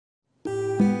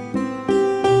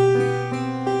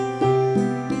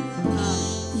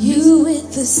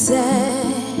the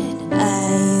sad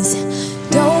eyes.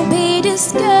 Don't be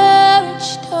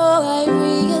discouraged, oh, I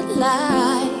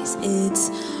realize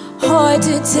it's hard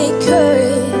to take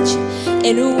courage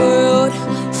in a world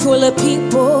full of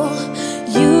people.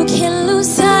 You can lose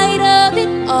sight of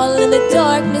it all, and the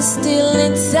darkness still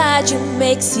inside you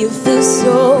makes you feel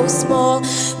so small.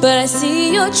 But I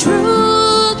see your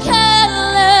true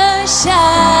colors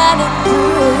shining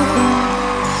through,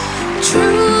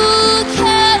 true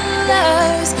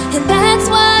colors, and that's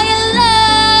why I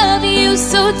love you.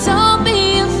 So don't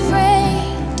be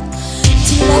afraid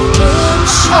to let them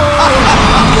show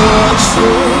your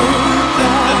true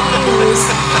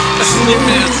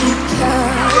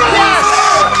colors,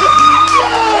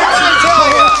 true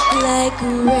colors. Like a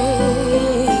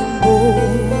rainbow.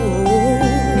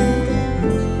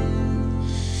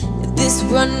 If this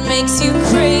run makes you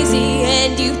crazy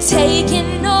and you've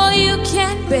taken all you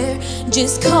can bear,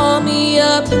 just call me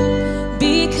up,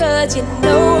 because you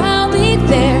know I'll be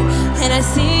there. And I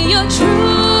see your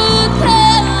true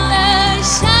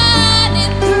colors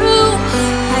shining through.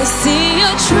 I see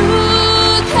your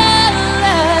true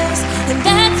colors, and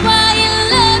that's why I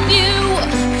love you.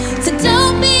 So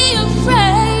don't be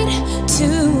afraid to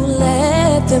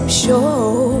let them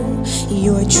show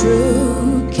your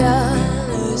true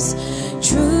colors.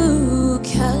 True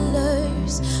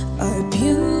colors are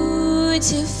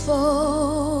beautiful.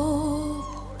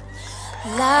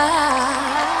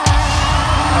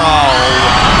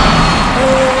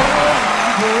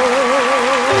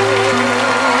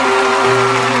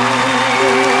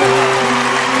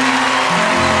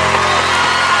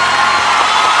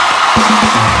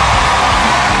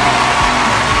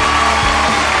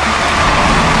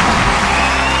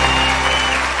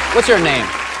 What's your name?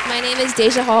 My name is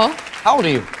Deja Hall. How old are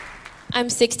you? I'm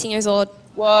 16 years old.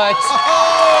 What?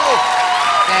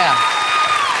 Yeah.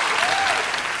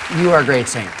 You are a great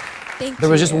singer. Thank you. There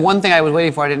was just one thing I was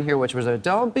waiting for I didn't hear, which was a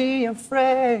 "Don't be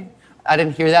afraid." I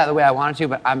didn't hear that the way I wanted to,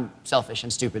 but I'm selfish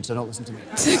and stupid, so don't listen to me.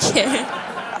 It's okay.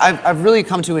 I've really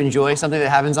come to enjoy something that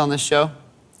happens on this show,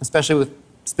 especially with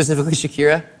specifically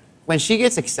Shakira. When she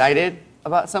gets excited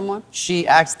about someone, she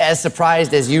acts as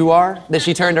surprised as you are that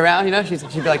she turned around, you know? She'd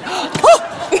be like, oh!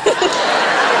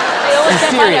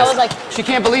 I was like, she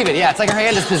can't believe it. Yeah, it's like her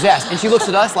hand is possessed. And she looks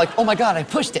at us like, oh my God, I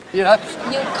pushed it, you know?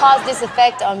 you caused this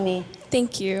effect on me.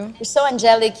 Thank you. You're so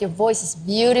angelic, your voice is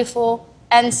beautiful.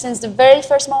 And since the very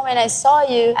first moment I saw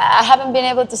you, I haven't been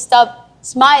able to stop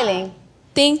smiling.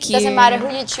 Thank you. Doesn't matter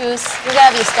who you choose, you're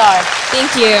gonna be a star.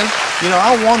 Thank you. You know,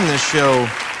 I won this show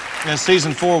in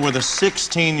season 4 with a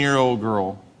 16-year-old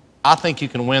girl. I think you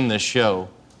can win this show,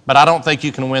 but I don't think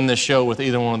you can win this show with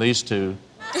either one of these two.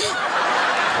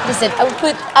 Listen, I will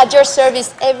put at your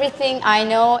service everything I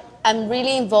know. I'm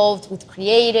really involved with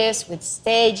creatives, with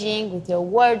staging, with your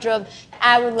wardrobe.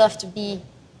 I would love to be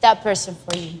that person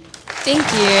for you. Thank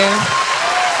you.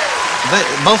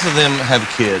 Both of them have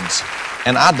kids,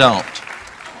 and I don't.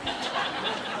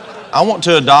 I want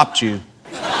to adopt you.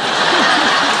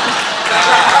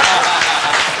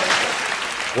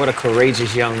 What a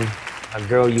courageous young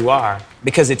girl you are,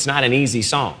 because it's not an easy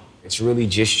song. It's really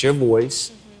just your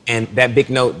voice. And that big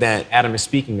note that Adam is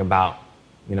speaking about,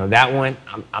 you know, that one,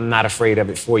 I'm not afraid of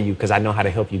it for you because I know how to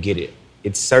help you get it.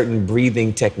 It's certain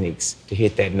breathing techniques to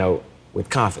hit that note with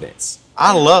confidence.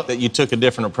 I love that you took a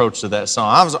different approach to that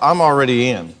song. I'm already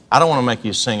in. I don't want to make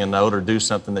you sing a note or do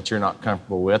something that you're not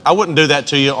comfortable with. I wouldn't do that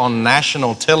to you on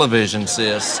national television,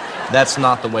 sis. That's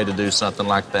not the way to do something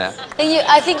like that.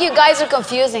 I think you guys are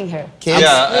confusing her. Kids?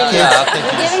 Yeah, I think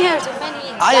You're giving her too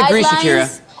many I agree, guidelines,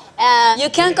 Shakira. And you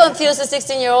can't confuse a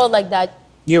 16-year-old like that.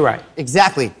 You're right.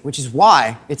 Exactly, which is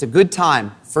why it's a good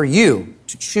time for you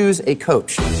to choose a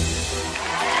coach.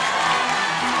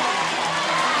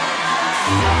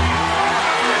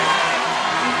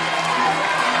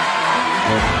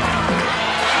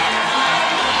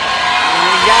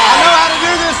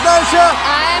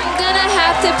 I'm gonna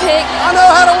have to pick. I know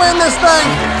how to win this thing.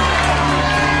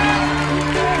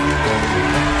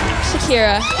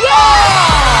 Shakira. Yeah!